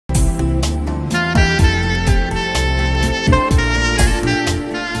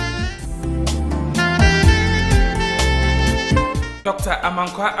Dr.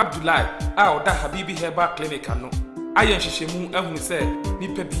 Amankwa Abdulai, Oda Habibi Herbal Clinic no. Ayen hwehwemu ehunu se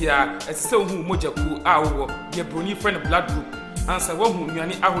nipa bia esese ohu mojaku awo ye broni friend blood group ansa wahu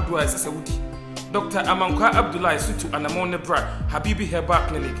nnuane ahodo a esese wudi. Dr. Amankwa Abdulai sutu anamon ne bra Habibi Herbal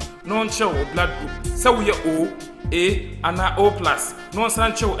Clinic no nchew blood group se wo ye O A ana O+ no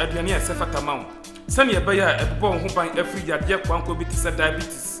san chew aduane esefata mawo sane ebeya ebebo ho ban afri yade kwanko bi tise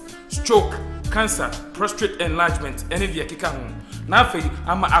diabetes, stroke, cancer, prostate enlargement, any via kika ho. Na afei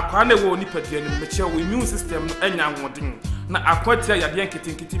ama akwa na wo nipadua nim meche wo immune system no anya ahoden na akwatia yade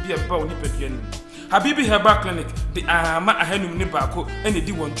nketinketi bi eba wo nipadua nim. Habibi Herbal Clinic the ama ahanum ne baako ene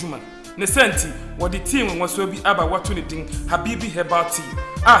di won dwuma. Ne senti wo the team won so bi aba wato ne din Habibi Herbal Tea.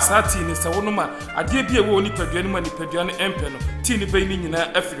 Asa tea ne sawono ma ade bi e wo nipadua nim nipadua no empe no tea ne bai ni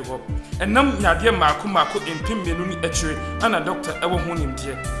nyina afiri ho. Enam yade maako empem menu ni akire ana doctor ewo ho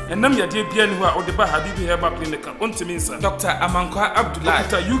nimde. Enam yade bia ni ho a ode ba Habibi Herbal Clinic ontimi nsa. Dr. Amankwa Abdulai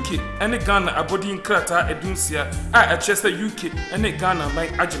Dr. UK ene Ghana abodi nkrata edunsia a echese UK ene Ghana by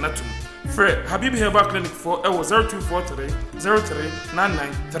aginatum. Fred Habibi Herbal Clinic for 0243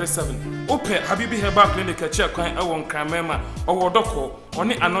 039937. Open Habibi Herbal Clinic at Chakwan Ewon Kramema or Doko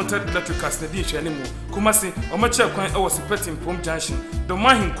only anointed electrical snedish anymore. Kumasi or Machakwan was a pet in Pom Junction. The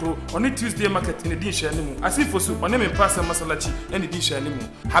Mahin crew on a Tuesday market in the dish anymore. As if for soup on name Pasa Masalachi and the dish anymore.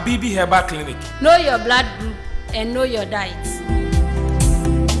 Habibi Herbal Clinic. Know your blood group and know your diet.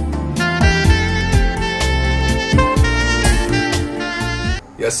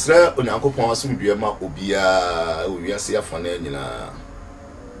 Yes, sir. Onyankopon asumdue ma obia owiase afane nyina.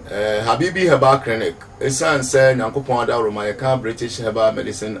 Habibi Herbal Clinic. Esan say Nyankopon adawro ma yeka British Herbal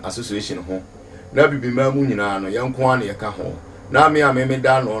Medicine Association ho. Na bibima mu nyina no yenko an yeka ho. Na me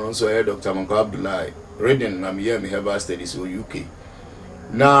da no so Dr. Amankwa Abdulai. Reading na me Herbal Studies o UK.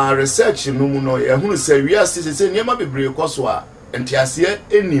 Na research no mu no ye hunu say wiase se niam bebre koso a entiase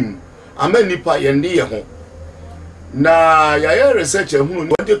enim. Amanipa yende ye ho. Na ya research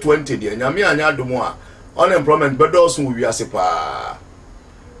ehunu 2020 de nyame anya adomo a unemployment bedoso wo wiase pa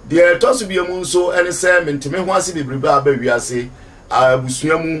de toso biemu nso ene se mentime ho ase bebrebe aba wiase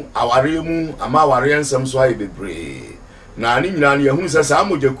abusuamu awaremu ama aware ensem so aye bebre na ani nyina na ehunu se sa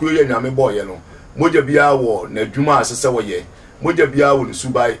mojakuo ye nyame boye no moja bia wo na dwuma asese wo ye moja bia wo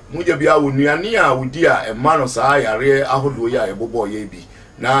subai moja bia wo nuane a wodi a ema no sa yare ahodo ye a ebobo ye bi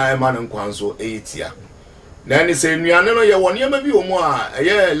na ema no nkwanso eyitia. Na ni se nuane no ye woni ama bi omo a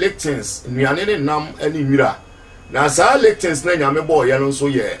ye lectins nuane ne nam ani nwira na sa lectins na nyame bo ye no nso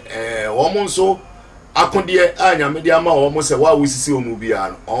ye omo nso akode a nyame de ama omo se wa wusisi omo bia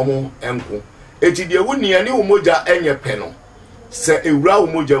no omo enko etidie woni ani omoja enye pe no se ewura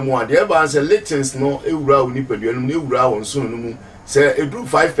omoja mu ade e ba se lectins no ewura oni padua no ewura won so no mu se edru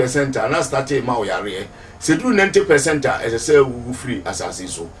 5% na start e ma o yare se edru 90% a se wu free asase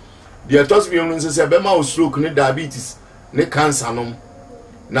so. The toss me on say bema stroke ne diabetes ne cancer no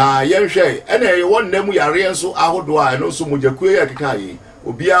na yenhwe ene ye won nam yare enso ahodo a no so mojakuo ya keka yi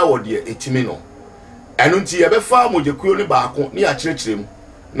obia wo de etimi no eno nti ye befa mojakuo ne baako ne ya kirekirem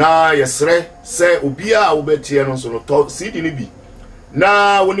na yesre se obia wo betie no so no to cd ne bi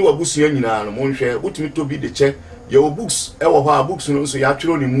na woni wabusua nyina no monhwe utimi to bi de che ye wo books e wo ha books no so ya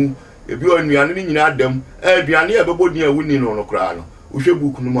twero ne mu ebi onuane ne nyina adam aduane e bebodi a wuni no no kra no uhwe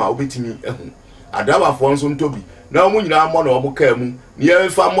book no ma obetimi ehun adawa fo nso ntobi na omu nyina mo na obuka mu ne ye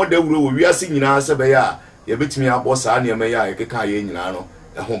fa moda wuro wo wiase nyina se be ya ye betimi abo saa ne me ya ekeka ye nyina no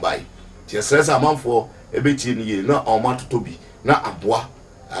ehun bai ti stress amanfo ebeti ni ye na omatotobi na aboa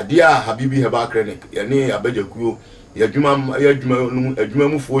ade a Habibi Herbal Clinic ye ne abajakuo ye adwuma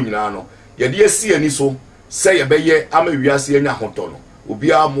mu fo nyina no ye de asi ani so se ye beye ama wiase anya hoto no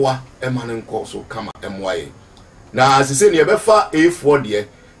obi amoa emane nko so kama emoa ye na asese ne befa A4 de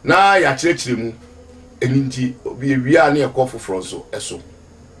na ya kirekiremu eninti obi ewia na ekofoforo so eso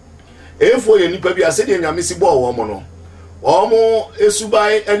A4 ye nipa bi ase de nyame si bo wo mo no omo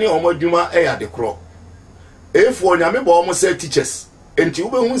esubai ene omo adwuma ya de kro A4 nyame bo omo se teachers enti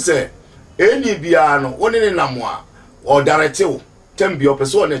ubehu se eni bia no woni ne namoa o directive tembi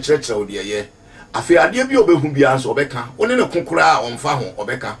opeso na kirekire de ye afi ade bi obehu bia so obeka woni ne kokora omfa ho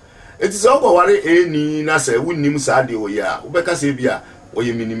obeka eti se ogware eni na se wunnim sa de oya ubeka se bia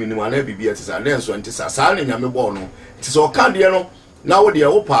oye minimini ana bibia ti sa na enso nti sa na nyame bo no ti se oka de no na wo de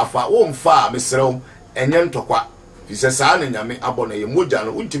wo paafa wo mfa mesrew enye ntokwa ti se sa na nyame abo na ye moja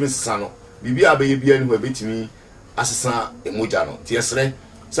no untimi sesa no bibia ba ye bia ni ho betimi asesa emoja no ti esre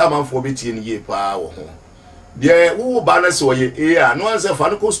sa manfo betie ni ye pa wo ho de wo ba na se oye no anse fa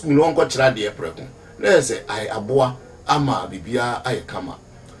no ko school no onko kira de preko na se ai aboa ama bibia ai kama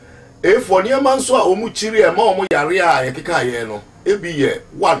Efo ni amanso a omu chiri e ma omu yare a yekeka ye no ebi ye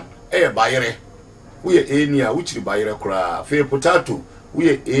one bayere uye enia uchi bayere kura fe potato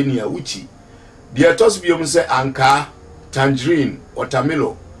uye enia uchi dia tos biom se anka tangerine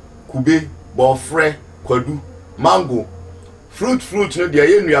watermelon kube bofre kwadu mango fruit no dia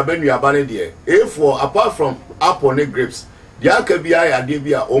ye nuaba ne dia for apart from apple ne grapes dia aka bia ya de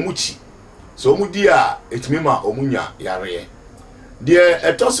bia omuchi so omudi a etimima omunya yare dia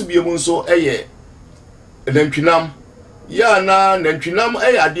etoso biom nso nantwinam ya na nantwinam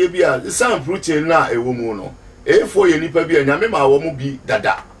ade bia san protein na ewo mu no for ye nipa bia nyame ma wo mu bi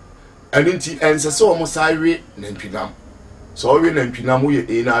dada aninti ensese wo mu sawe nantwinam so we nantwinam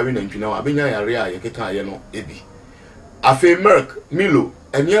ye na we nantwinam abenya yare a ye keka ye no ebi afi milk milo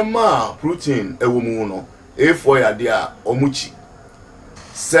enyema protein ewo mu no for ya de a omuchi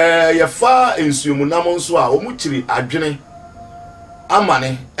se ye fa ensuomu nam nso a omuchiri adwene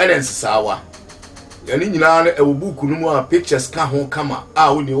amane enensesawa yani nyina na ewo buku no mu a pictures ka ho kama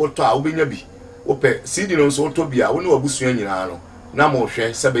a woni woto a wobenya bi wope cd no nso woto bi a woni wabusua nyina no na mo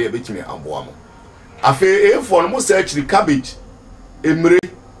hwe sebe ye betimi amboa mo afi for no mo search the cabbage emre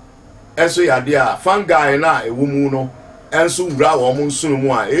enso ya de a fungi na ewo mu no enso wura wo mo nsono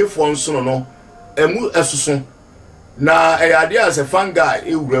mu a for nsono no emu esusu na eyade a se fungi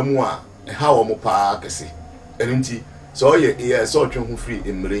ewura mu a ha wo mo pa kese enti so ye so twen ho free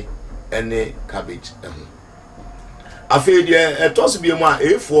emre ene cabbage afi de etos bi mu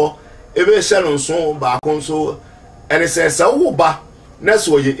a for ebe hye no nso ba konso ene se wo ba na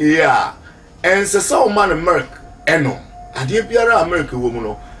so ye a ense wo man milk eno ade biara milk wo mu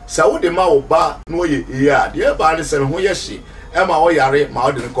no sa wo de ma wo ba no ye a de ba ne se ho ye hye e ma wo yare ma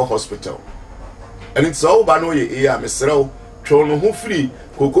wo de ko hospital ene so wo ba no ye a mesrew tro no ho free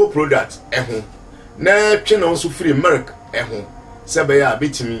cocoa product eho na twe no so free milk eho sebe ya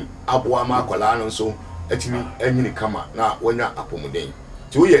betimi aboa ma akwala no so atimi anyini kama na wonya apomuden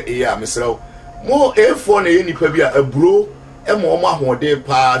ti wo ye a mesrew mo for na ye nipa bi a aburo e mo mo ahode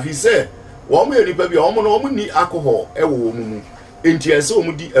pa fi se wo mo ye nipa bi o mo no mo ni alcohol e wo mu enti ese wo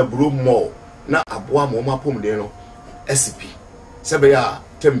mu di aburo mo na aboa mo mo apomuden no SP sebe ya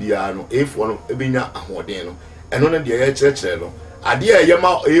tambia no for no ebenya ahode no eno na de ye kyerɛkyerɛ no ade a ye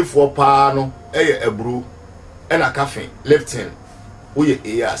ma for pa no ye aburo e na caffeine lifting wo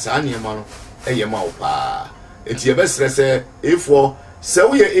ye a sa ne ma no ye ma wo pa enti ye besre se for se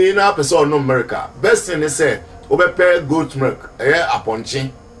wo ye na person no America best thing is say wo be pair goat milk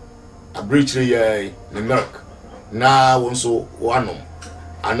aponche abrichiri ye ne milk na wo nso wanom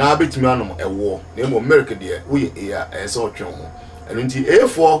ana betimi anom ewo na mo milk de wo ye a se otwe ho eno nti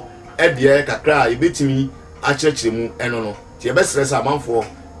for de kakra ye betimi akyerɛkyerɛ mu eno no ti ye besre se amanfo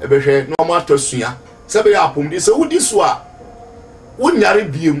e behwe no ma atosua se be ya apomdi se wo di so a wunyare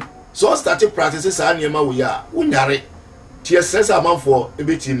biem so start practice sa niema wo ya wunyare tie sesa amanfo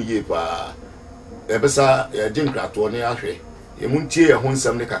ebeti ni ye pa ebesa ye nkrato ne ahwe ye muntie ye ho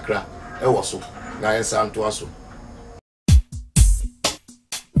nsam ne kakra e wo so na ye santo aso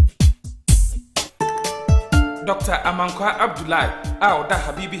Dr. Amankwa Abdulai a oda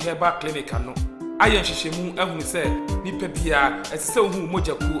Habibi Herbal Clinic ano ayen hyehyemu ehunu se nipa bia esese ohu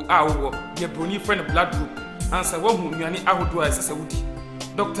mojaku a wo ye broni friend blood group ansa wo hu nnuane ahodo a esese wudi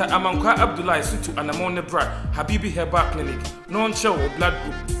Dr. Amankwa Abdulai sutu anamon ne bra Habibi Herbal Clinic no nchew blood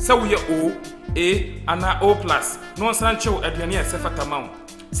group se wo ye O A ana O+ no san chew aduane a sefata mawo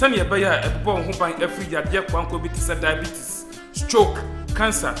sane ye baya ebbo ho ban afri yade kwanko bi tise diabetes stroke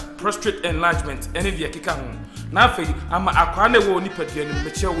cancer prostate enlargement ene de keka ho na afei ama akwa na wo nipadua ni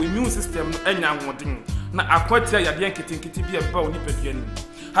meche wo immune system no anya ahoden na akwa tia yade nketenkete bi eba wo nipadua ni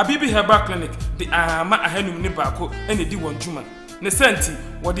Habibi Herbal Clinic the ama ahanum ne baako ene di won djuma ne senti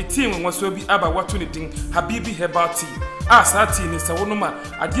wo the team won so bi aba wato ne din Habibi Herbal Tea sa tea ne se wono ma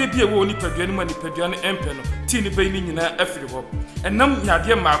ade bi e wo nipadua ni ma nipadua ne empe no tea ne bai ni nyina afiri ho enam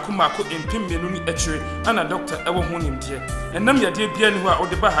yade maako empem menu ni akire ana doctor ewo ho nimde enam yade bia ni ho a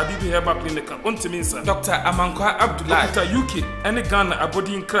ode ba Habibi Herbal Clinic ontimi nsa Dr. Amankwa Abdulai Dr. UK ene Ghana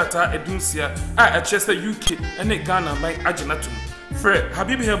abodi nkrata edunsia a echese UK ene Ghana mai agenatum Fred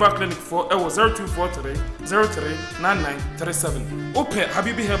Habibi Herbal Clinic for 0243 039937 Open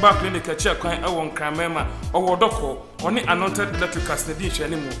Habibi Herbal Clinic a check kwan ewon kramema owo doko oni anointed electrical snedi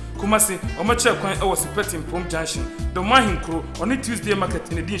hwanimu kumasi omo check kwan ewo Sipetim Pom Junction do mahinkro oni Tuesday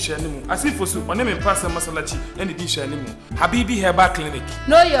market in di hwanimu asifosu oni me pasa masalachi eni di hwanimu Habibi Herbal Clinic.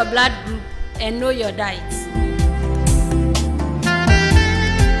 Know your blood group and know your diet.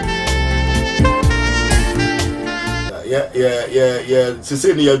 Yeah.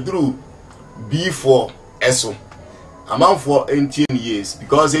 Say ni yadru B4 eso. Amount for 18 years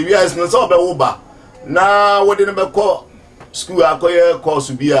because if you are not so be oba na what dey be call school akoye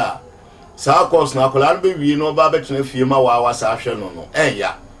course bi a sa course na akola no be wi no ba betena fie ma wa sa hwe no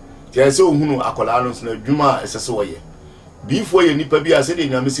eya tie se ohunu akola no na adwuma esese wo ye before ye nipa bi a se de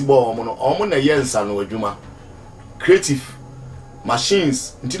nyamesi bo omo no omo na ye nsa no adwuma creative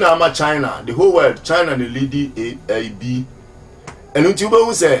machines ntina ama China the whole world China the lead AB and until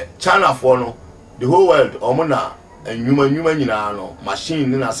we say China for no the whole world omo na enwuma nyina no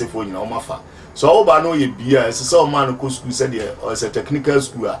machine na asefo nyina omo afa so oba no ye bia esese o man ko school said there or a technical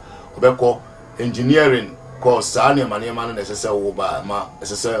school a obekọ engineering course ane mane no esese wo ba ma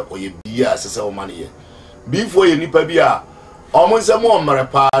esese o ye bia esese o man ye before ye nipa bia omo nsem o mmere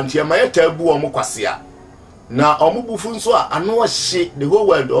pa ntia ma ye tabu omo kwasea na omo bufu nso a ano hye the whole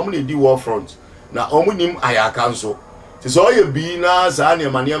world omo na di war front na omo nim ayaka nso ti so ye bi na za ane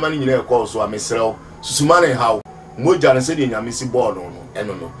mane nyina e course a mesrew susumane hawo moja na se de nyamesi board no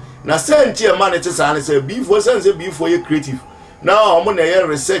eno no na senti e man te sa ne se before sense before ye creative na omo na ye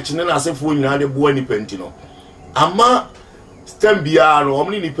research ne na asefo nyina de bo ani penti no ama stem bia no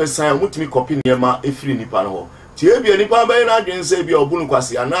omo ni person omo timi copy niema efiri nipa no ho ti e bia nipa ba na adwen se bia obunu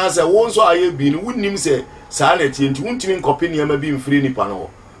kwase ana se wo nso aye bi no wunnim se sa na tie nti wuntimi copy niema bi mfiri nipa no ho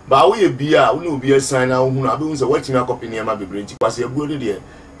ba wo ye bia wo ne obi asan na wo hunu abe unse watimi copy niema bebre nti kwase abuo de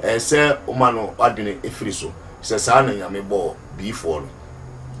de se o ma no adwene efiri so se sa na nyame bo before no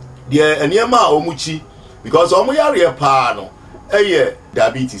de eniema omuchi because omo yare pa no eye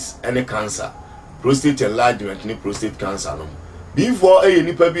diabetes and cancer prostate enlargement ni prostate cancer no before eye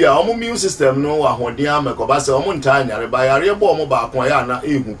nipa bi a omo immune system no ahode amekoba se omo nta nyare ba yare bo omo ba akon ya na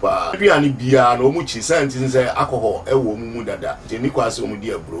ehu pa aduane bia na omo chi scientist say alcohol ewo mu dada je ni kwase omo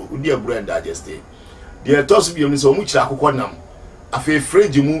di aburo and digest de toss bi omo se omo chi akokọ nam afi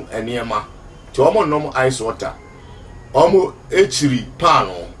fridge mu eniema ti omo nom ice water omo echiri pan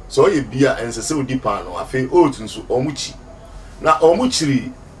no so ye bia ensese odi pan no afi oat nso omuchi na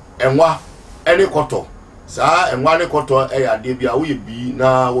omuchiri enwa ene koto saa enwa ne koto eya de bia wo ye bi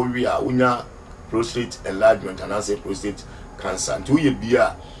na wo wi a unya prostate enlargement and say prostate cancer nti wo ye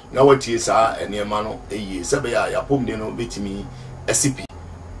bia na watie saa enema no eye sebe ya yapom de no betimi esipi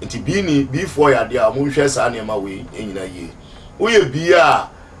nti bi ni before ya de a mo hwe saa enema we enyina ye wo ye bia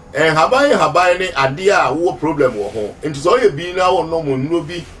haban ne ade a wo problem wo ho nti so ye bi na wo no mo nro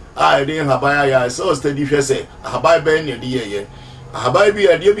bi a de haban ya so study hwe se haban ben ne de ye haban bi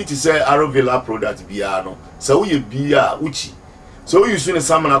ade bi ti se arovilla product bia no so wo ye bi a uchi so wo yusu ne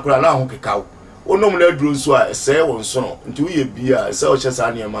samana kura na ho kekaw onom na aduro nso a ese wo nso no nti wo ye bi a ese wo hye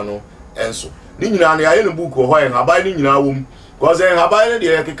sa ne ma no enso ni nyina na ye ne book ho ye haban ni nyina wom cause haban ne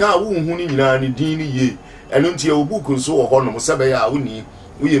de keka wo hu ni nyina ni din ni ye eno nti ye wo book nso wo ho no sebe ya wo ni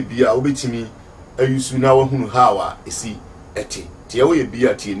we bia obetimi ayusu na wahunu hawa esi eti tie we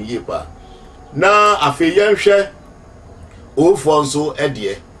bia tie ni yepa na afeyen hwe ofo nso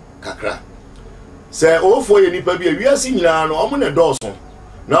edie kakra se ofo ye nipa bia wiase nyina no omo ne doso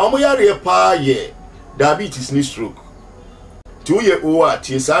na omo yare pa ye diabetes ni stroke ti we o a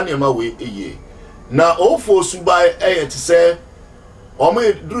tie sa ne ma we eye na ofo subai eyete se omo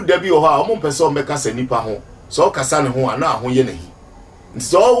duru da bi o ha omo pese o meka sa nipa ho so kasa ne ho ana ho ye nahi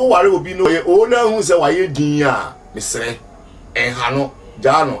so wo ware obi no ye o na hu se waye din a mesre enha no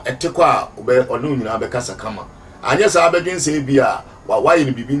ja no eteko a obe ono nyina be kasa kama anya sa abedin se bia waye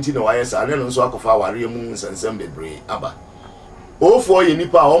ni bibi nti na waye sa ne no so akofa ware mu nsensem bebre aba ofo ye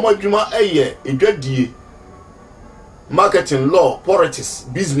nipa o madwuma eye edwadie marketing law politics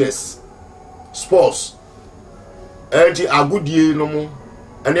business sports enti agudie no mu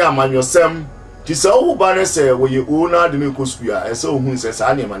ene amanyosem ti sa wo ba ne se wo ye o na de ne kosku a ese ohun se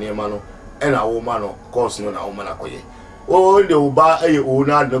sa ne ma no ena wo ma no course no na wo ma na koye o de wo ba eye o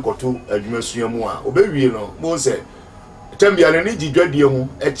na de koto adwuma sua mu a obewie no mo se tambia ne ni didwadie hu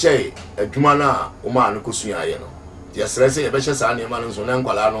eche adwuma na wo ma no kosua ye no ti asrese ye be hye sa ne ma no so na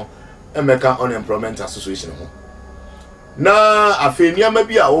nkwala no emeka unemployment association ho na afeniama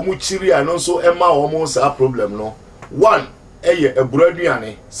bi a wo mu chiri a no so ema wo mo sa problem no one eye aburo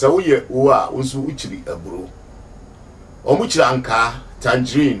aduane se wo ye wo a wonso uchiri aburo omuchira anka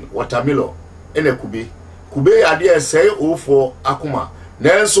tangerine watermelon ene kube ade ese ofo akoma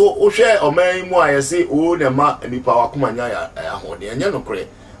nanso wo hwe oman mu ayese o ne ma nipa wakoma nya ya ahode enye no kre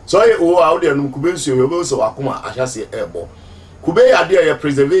so ye o a wo de no kube nso ye wo so wakoma ahyase ebo kube ade ye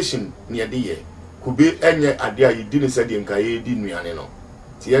preservation ne ade ye kube enye ade a yidi ne sede nka ye di nuane no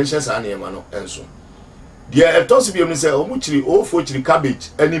ti ye nhye sa ne ma no enso de etos bi mu se omuchiri ofo chiri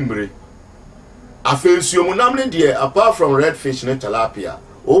cabbage ani mre afensuo mu namne de apart from redfish ne tilapia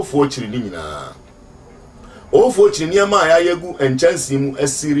ofo chiri ni nyina ofo chiri niama ya yegu enchansi mu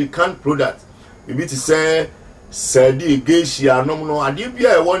asiri canned product bibi ti se Sadi geishia no no ade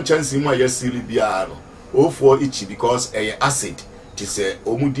bia e won chance mu ayesiri bia no ofo ichi because acid ti se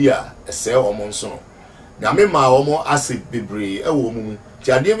omudi a ese omo nso no na me ma omo acid bebre e wo mu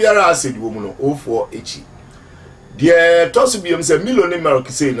ti ade bia acid wo mu no ofo ichi de tosu biam se milone milk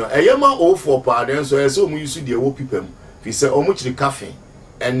say no eyema ofo pa de nso ese omu yusu de wo pipam fi se omu chiri caffeine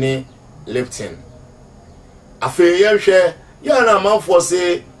ene leptin afi ye hwe ya na manfo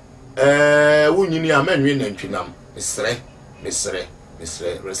se wunyini amenwe na ntwinam mesre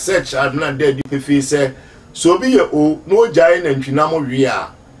research adna de di pefi se so bi ye o no jai na ntwinam wi a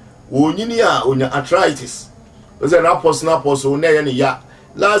wonyini a onya arthritis oze na apostle na ye ne ya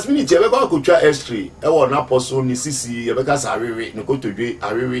last minute ebe kwa kutwa x-ray e wo na apostle ni sisi ebe ka sa awewe ne kotodwe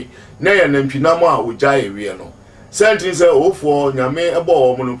awewe na ye na ntwinam a o jai wi no sentry se ofo nyame ebo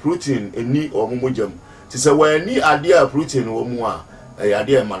wo no protein eni omumojam ti se wa ni ade a protein wo mu a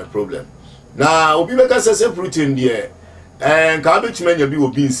ade man problem na obi beka se protein de ka betima nya bi wo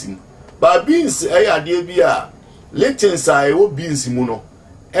beans ba beans ade bi a lectins a wo beans mu no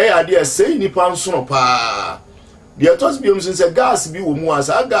ade sei ni pa nso pa de tos bi omsun se gas bi wo mu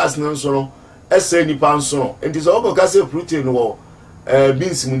asa gas no nso no sei ni pa nso enti so obo ka se protein wo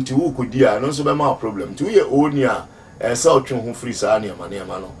beans mu nti wo kodi a no nso be ma problem ti wo ye oni a se otwe ho free sa na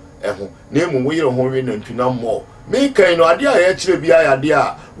ma no eho na emu wo yire ho we na ntuna mo me kan no ade a ye kire bia ya ade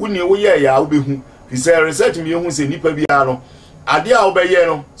a woni wo ye ya wo behu fi say research mi hu se nipa bia no ade a wo be ye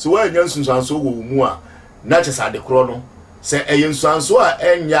no so wa nya nsunsanso wo mu a na che sa de kro no se eye nsunsanso a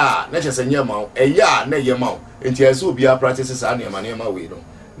enya na che se nya ma eya na ye ma enti ese obi a practice sa na ma we no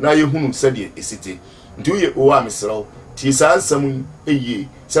na ye hunu se de esite nti wo ye o a mesrew ti sa ansam eye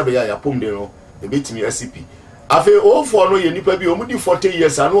se be ya pom de no e betimi asipi afi ofo no ye nipa bi omudi 40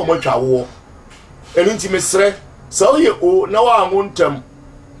 years anu omotwa wo enti mesre so ye o na wa amontem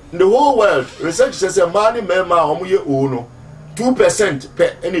the whole world research says a man mema omoye o no 2%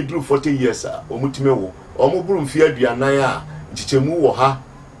 per any group 40 years omutime wo omuburu mfi aduanan a nchichemu wo ha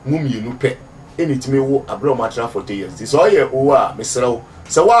mumienu pe enitime wo abro matra 40 years so ye o a mesre wo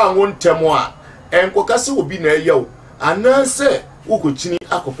so wa amontem a enkokase obi na eyew ananse ukochini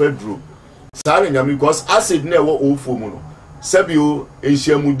akopa duro sare nyame because acid na ewo ofo mu no sabio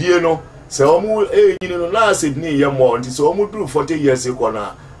enhyiamudie no se omu enyini no na acid ni ye mo nti se omu duru 40 years ko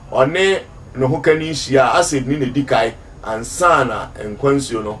na one no hokani hia acid ni dikai ansana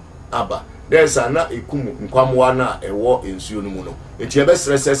enkwansuo no aba there's ana ekumu nkwamwa na ewo ensuo no mu no enti ebe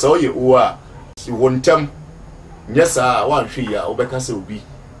stress se oye o a si wontam nyesa wa hwe ya obeka se obi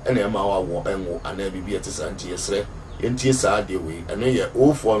ena ema wa wo enwo ana bibi etisa nti yesre enti sa de we eno ye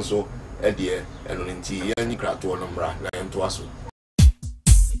ofo nso edie eno nti ye ni krato no mra na ento aso.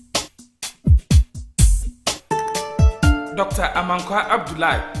 Dr. Amankwa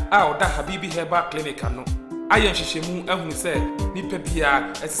Abdulai a oda Habibi Herbal Clinic ano ayen hyehyemu ehunu se nipa bia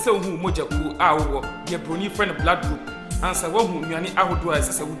esese ohu mojaku a wo ye broni friend blood group ansa wo hu nuane ahodo a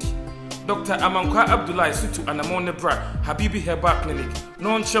esese wudi. Dr. Amankwa Abdulai sutu anamon ne bra Habibi Herbal Clinic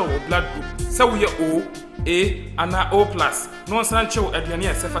no nchew blood group se wo ye O A ana O+ no san chew aduane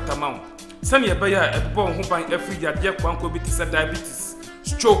a sefata mawo sane ye baya edbo ho ban afri yade kwanko bi tise diabetes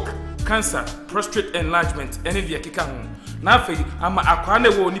stroke cancer prostate enlargement ene de keka ho na afei ama akwa na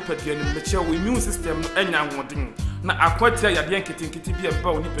wo nipadua ni meche wo immune system no anya hoden na akwatia yade nketinketi bi eba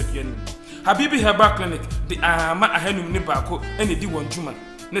wo nipadua ni. Habibi Herbal Clinic de ama ahanum ni baako ene di won djuma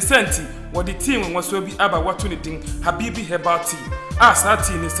ne senti wo de team nwaso bi aba wato ne din Habibi Herbal Tea sa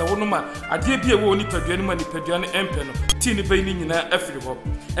tea ni se wono ma ade bi e wo nipadua ni ma nipadua ni empe no tea ni bai ni nyina afiri ho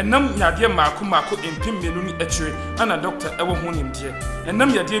enam yade maako empim menu ni akire ana doctor ewo ho nimdie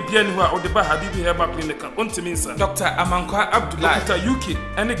enam yade bia ni ho a ode ba Habibi Herbal Clinic ontimi nsa. Dr. Amankwa Abdulai Dr. UK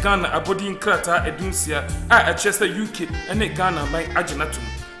ene Ghana abodin krata edunsia a echese UK ene Ghana man aginatum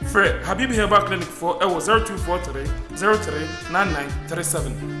Fred Habibi Herbal Clinic for 0243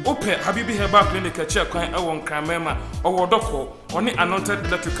 039937. Open Habibi Herbal Clinic a check kwan ewon kramema owo doko oni anointed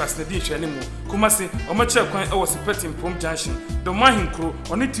electrical snedi animu kumasi o check kwan ewo Sipetim Pom Junction do mahinkro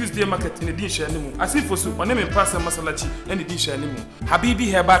oni Tuesday market in edition animu asifosu oni me pass masalachi in edition animu.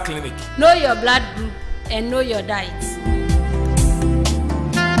 Habibi Herbal Clinic, know your blood group and know your diet.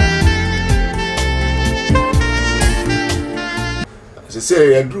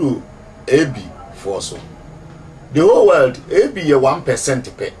 Say I drew AB for so the whole world AB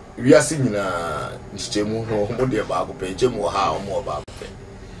 1% pe we are seeing na nchemu no mo de ba ko pe nchemu ha mo ba pe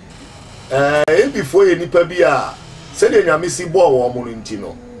AB for ye nipa bi a se de nyame si bo wo mo nti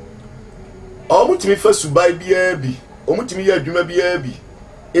no o mutimi fa subai bia bi o mutimi ya adwuma bia bi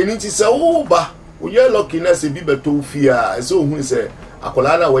eni ti se wo ba o ye lucky na se bi beto fi a se ohun se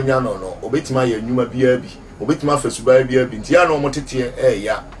akola na wanya no no obetima ya adwuma bia bi obetima fesuba bia bi ntia no motete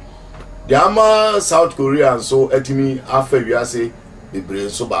ya the ama South Korea so etimi afa wiase bebre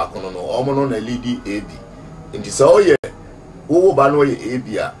so ba kono no omo no na lead AB nti se oye wo ba no ye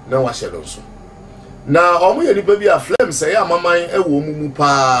AB a na wa hye so na omo ye nipa bi a flame se ya amaman ewo mumu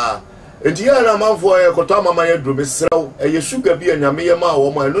pa nti ya na manfo ye koto amaman ye dro besrew ye sugar bi anyame ye ma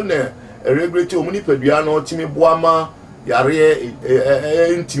wo ma no na regulate omu nipadua no timi boama yare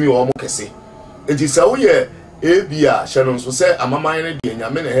ntimi wo mo kese nti se wo ye AB a hye no so se amaman ne de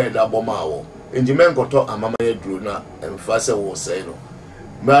anyame ne head aboma wo nti men koto amaman ye dro na emfa se wo se no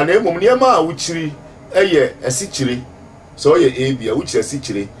ma na emum ne ma wo chiri eye esichiri so ye AB a wo chiri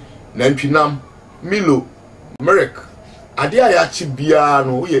esichiri na ntwinam Milo, Merrick, Adia Yachi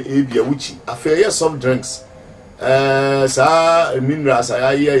Biano, ye Abia Wichi, a fair soft drinks. Sa minerals,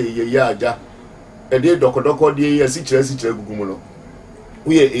 I ya, a day doko de a gumulo.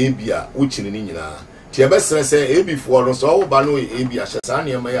 We Abia, which in Nina. Tiabessa say A before, so Bano Abia,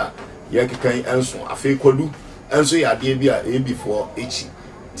 Shasania Maya, Yakikan Anson, a fake codu, and so ya Abia A before H.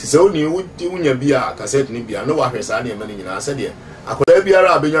 Tis only would do your beer, cassette Nibia, no one has any money in our said. Akoda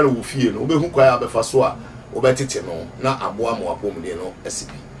biara abenya no wofie no obehu kwaya abefa so a obetete no na aboa mo apom de no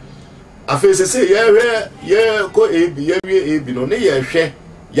asibi afese se ye ko ebi ye wie ebi no ne ye hwe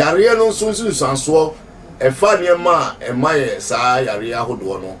yare no sunsunsanso efa niema emaye saa yare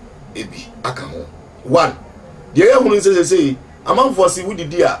ahodo no ebi aka ho 1 de ye hunu se amanfo si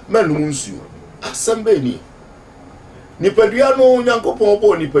wudidi a manum nsuo asembe ni nipadua no nyankopon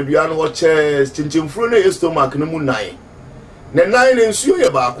bo nipadua no wo che chinchimfuro na ye stomach no mu nan na nine nsuo ye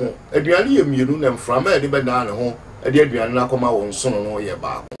baako aduane ye mienu na mframa de beda ne ho de aduane na koma won sono no ye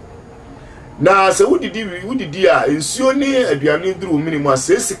baako na se wudidi a nsuo ni aduane duru minimum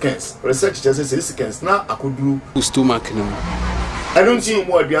 6 seconds research just 6 seconds na akoduru stomach no anu nti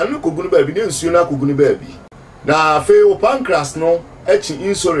mu aduane ko gunu ba bi ne nsuo na akogunu ba bi na fe wo pancreas no echi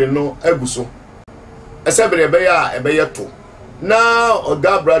insulin no aguso esebere be ya ebe ye to na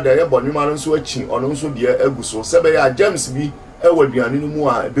oga brother ye bonima no nso achi ono nso de aguso sebe ya James bi ewaduane no mu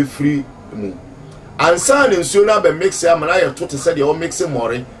a be free mu ansa ne nsuo na be mix ya mana ye to te se de o mix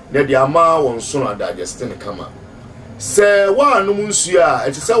more na de ama won so na digest ne kama se wa no mu nsuo a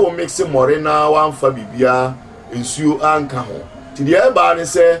e te se wo mix more na wa mfa bibia nsuo anka ho ti de e ba ne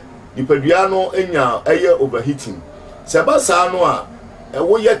se nipadua no enya eye overheating se ba sa no a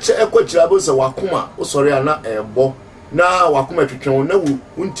wo ye che ekwakyira bo se wakoma wo sori ana ebo na wakoma twetwen na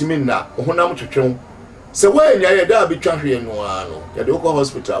wuntimi na honam twetwen se wanya ye da betwa hwe no ano ye de ko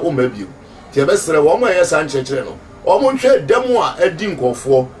hospital wo mabio ti ebesere wo mo ye san kyekere no o mo nhwe demo a adi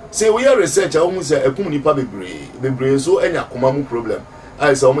nkofo se wo ye research a wo mu se ekum nipa bebre so enya koma mu problem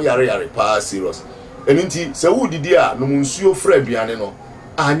ai se wo mo yare pa serious eninti se wo didi a no nsuo fra aduane no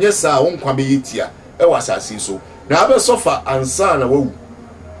anye sa wo nkwa be yetia e wasase so na abe sofa ansa na wawu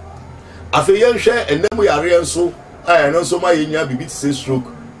afi ye nhwe enemu yare enso no so my nya bibi say stroke,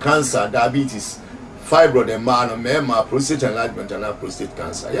 cancer, diabetes, fibroid and man, prostate enlargement and prostate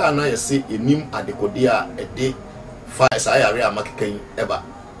cancer. Ya na ye say enim adekodia a day 5 area makikan eba.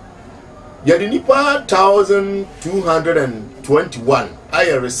 Ya di nipa 1221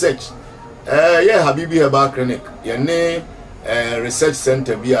 aya research ya Habibi Herbal Clinic ya ne research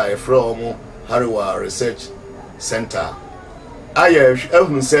center bia e from Hariwa Research Center aya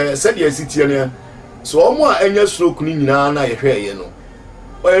ehun say de asitie ne so omo a enya stroke ni nyina na ye hweye no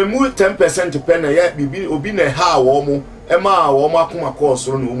emu 10% pen na ya bibi obi na ha wo mo ema wo mo akoma course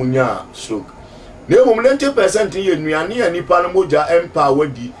no omu nya stroke na emum 90% ye nuane ya nipa no moja empa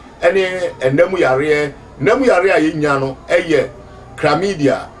wadi ene enemu yare a ye nya no eye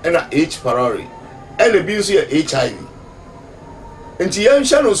chlamydia ena H pylori ene bi nso ye HIV nti ye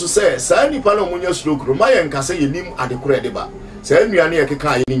nhya no so se sa nipa no omu nya stroke ro ma ye nkase ye nim adekora de ba sa nuane ye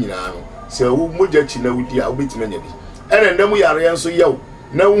keka ye ni nyina no se wo moja chi na wudi a obetima nya bi ene ndemu yare enso yew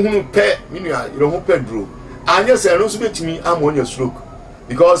na wohunu pe minua ro ho pedro anya se no so betimi amonya stroke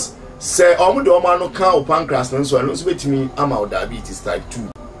because se omudo ma no ka o pancreas no so betimi ama o diabetes type 2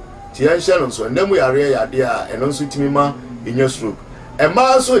 ti ansha no so ndemu yare ya de a eno so timi ma enya stroke e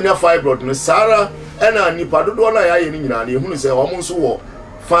ma so nya fibroid no sara ena nipa dodo na ya ye ni nyina na ehunu se omo so wo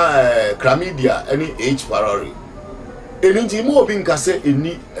chlamydia any H pylori eninti mo obi nkase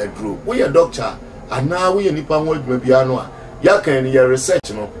eni edro wo ye doctor ana wo ye nipa ho adwuma bia no a ya kan ye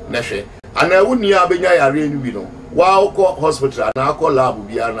research no na hwe ana wo ni abenya yare ni bi no wa ko hospital na ko lab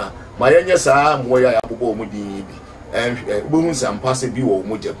bia na ma yenye saa mo ya bobo mu din bi bo hu sampa se bi wo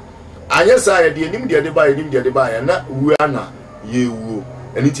mo jam anya saa ye de nim de ba ya na wu ana ye wu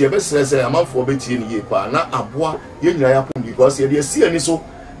eniti e be sese amanfo betie ni ye pa na aboa ye nyina ya pom because ye de si ani so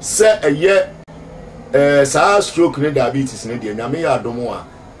se eye saa stroke ne diabetes ne de nyame ya adomo a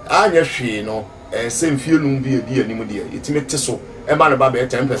anya hwe no sem fie no bi edi anim de yetime te so e ma ne ba be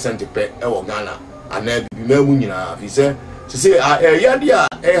 10% pe e wo Ghana ana bi ma mu nyina fi se ya de a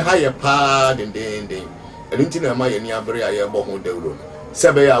ha ye pa den eni nti na ma ye ni abere a ye bo ho dawro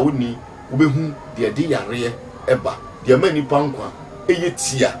se be ya woni wo be hu de de yare e ba de ma ni pankwa e ye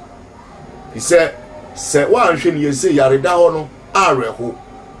tia fi se wa anhwe ni ye se yare da ho no areho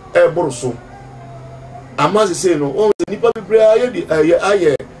e boroso amaze se no o nipa bebre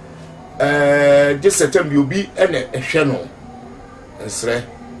aye de September obi ene ehwe no nsre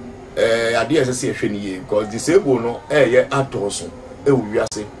ade ese ehwe ni ye because disable no ye atoso e wo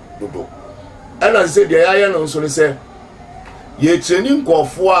wiase dodo ana se de ya no nso ne se ye training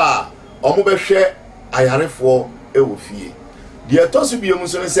nkofo a omo behwe ayarefo e wo fie de toso bi mu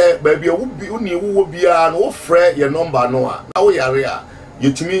nso ne se ba bi wo bi uni wo bia no wo frɛ ye number no a na wo yare a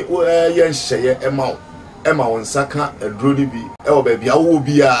yetumi ye nhye ema won saka aduro ni bi e wo ba bia wo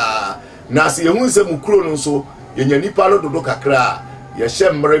bia na se ye hu nse mu kuro no nso ye nya nipa no dodo kakra ye hye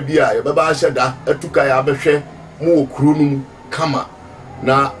mmre bia ye beba hye da atuka ya behwe mu wo kuro no mu kama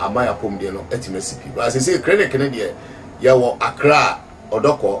na amaya pomde no etimesipi ba se clinic ne de ye wo Accra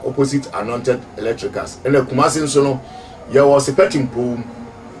Odoko opposite Anointed Electricals ene Kumasi nso no ye wo Sipetim Pom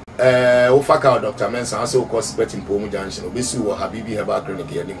wo faka Dr. Mensa so ko Sipetim Pom junction obesi wo Habibi Herbal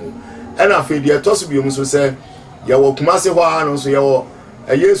Clinic ye ni mu ena afi de toso bi mu so se ye wo Kumasi ho ano so ye wo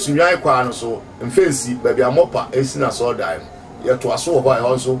Yesu nwan kwa no so mfensi ba bia mopa esina so dan ye to aso ho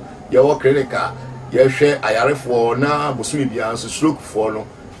ho so ye wo clinic a ye hwe ayarefo na bosumi bia nso stroke fo no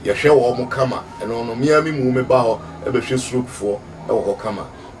ye hwe wo mu kama eno no miami mu me ba ho e be hwe stroke fo e wo kama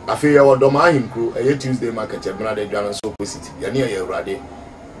afi ye wo dom ahimkru e Tuesday market e bna de dwan so opposite ye ne ye urade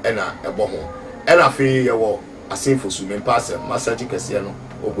ena e bo ho ena afi ye wo asinfo su me pass massage kese no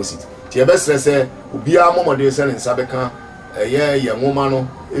opposite ti e be stress obi a momode se ne nsabeka ye nwoma no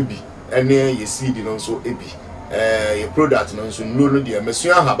ebi ene ye seed no so ebi ye product no so no de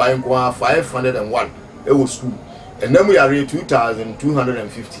mesua haban ko 501 e wo school enam yare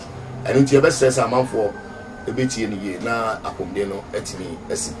 2250 ene ti e be stress amanfo ebetie ni ye na akomde no etimi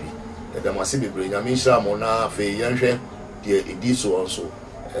asipi da mase bebre nya me hira mo na fe yenhwe de edi so onso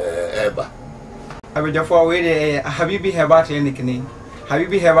eba abejafo we de Habibi Herbal Clinic ni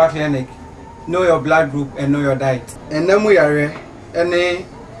Habibi Herbal Clinic. Know your blood group and know your diet. And then we are any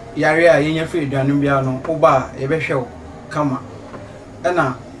yare in your free Danubiano, Oba, a beshow, come. And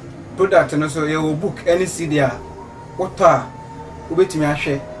now, product and also you will book any CD. What are wait me a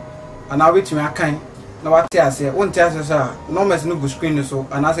share, and I wait me a kind. Now, what I say, one tells us, no mess no good screen so,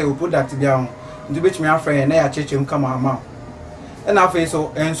 and I say, we put that down. To which me a friend, and I check him come out. And I face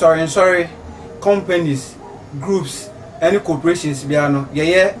so, and sorry, companies, groups. Any corporations biano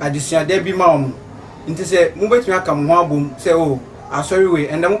ye additional there be mom nti se mo betumi aka mo ho abom se o asori we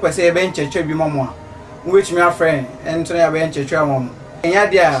and mo pese e be ncheche bi mom a mo betumi afren and to na be ncheche mom enya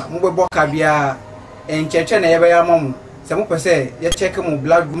dia mo bebo ka bia ncheche na ye be ya mom se mo pese ye check mo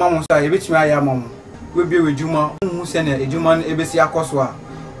blood mom so ye betumi aya mom we bi we juma hu se na ejuma no ebesi akoso a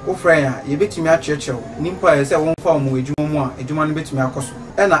wo frɛ a ye betumi a cheche nimpa ye se wo mfa mo ejuma mu a ejuma no betumi akoso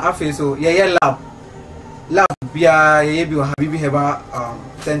e na afi so ye lab bia ye bi Habibi Herbal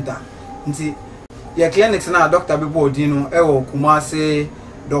Center nti ye clinics na doctor bi bodi no e wo Kumasi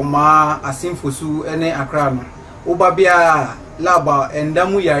Doma Asinfosu ene Accra no oba bia lab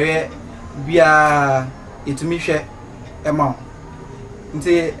endamu yare bia etumi hwe e ma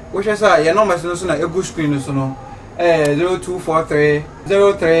nti wo hwe sa ye number so na egu screen so no 0243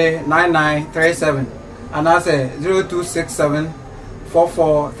 039937 and I say 0267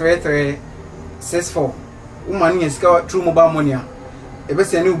 443364 woman is through mobile money. Ebe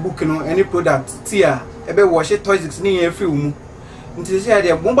se any book no any product tia ebe wash it toys ni e free mu nti se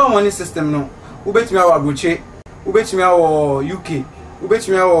dey mobile money system no ubetumi awo abroche ubetumi awo UK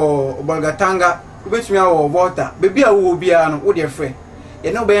ubetumi awo Bolgatanga ubetumi awo Volta bebi awo bia no wo dey free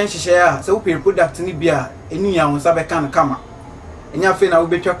ye no be nhihye a se wo pay product ni bia eni ya won sabe kan kama enya fe na wo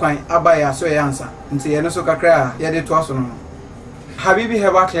betwa kwan abaya so ye answer nti ye no so kakra ye dey to aso no Habibi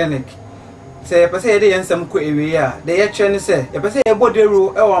Herbal Clinic. Say, per se, they answer area. They are trying to say, a per se, a body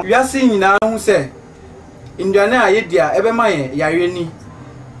rule. We are seeing now who say, Indiana, Yedia, ever my Yarini.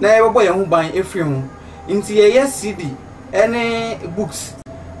 Never boy who buy a free home. Into a yes CD, any books.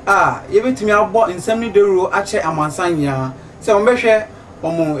 Even to me, I bought in some new rule, actually, a mansanya. So, I'm better,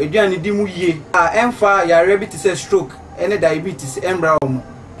 or more, a journey dimu ye. Emfa, ya rabbit to say stroke, any diabetes, embrown.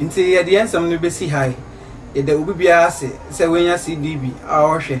 Into the end, some new besi high. It will be a say, when you see DB,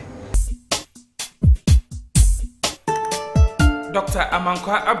 our share. Dr.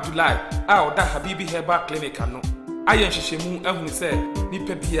 Amankwa Abdulai oda Habibi Herbal Clinic ano ayen hyehyemu ehunu se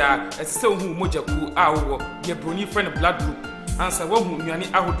nipa bia esese ohu mojaku wo ye broni friend blood group ansa wahu nuane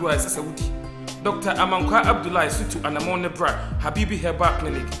ahodo a esese wudi. Dr. Amankwa Abdulai sutu anamon ne bra Habibi Herbal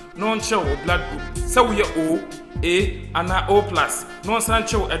Clinic no nchew blood group se wo ye O A ana O+ no san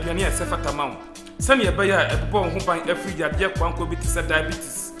chew aduane esefata mawo sane ebeya ebebo ho ban afri yade kwanko bi tise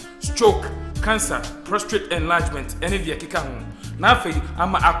diabetes, stroke, cancer, prostate enlargement ene de keka ho na afei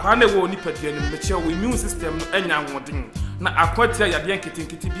ama akwa na wo nipadua nim meche wo immune system no anya ahoden na akwatia yade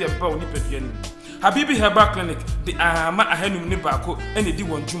nkitinkiti bi eba wo nipadua nim. Habibi Herbal Clinic the ama ahanum ne baako ene di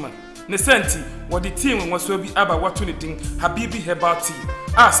won dwuma ne senti wo de team nwoso bi aba wato ne din Habibi Herbal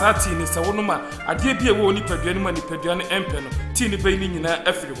Tea sa tea ne se wonoma ade bi e wo nipadua nim nipadua no empe no tea ne bai ni nyina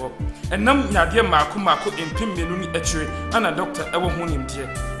afiri ho enam yade maako empemmenu ni akire ana doctor ewo ho nimde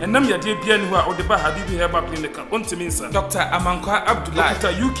enam yade bia ni ho a ode ba Habibi Herbal Clinic ontiminsa Dr. Amankwa Abdulai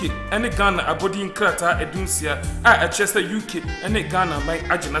Dr. UK ene Ghana abodi nkrata edunsia a echese UK ene Ghana mai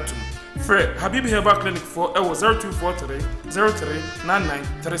aginatum Fred Habibi Herbal Clinic for 0243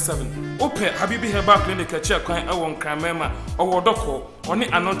 039937 Ope Habibi Herbal Clinic a kwan ewon Kramema owo doko oni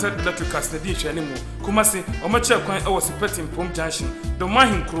anointed electrical steady hwanimu kumase omache kwan ewo Sipetin Pom Junction do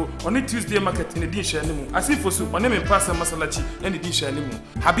mahinkro oni Tuesday market in the hwanimu asifosu oni me pasa masalachi in the hwanimu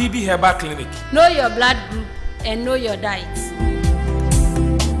Habibi Herbal Clinic. Know your blood group and know your diet.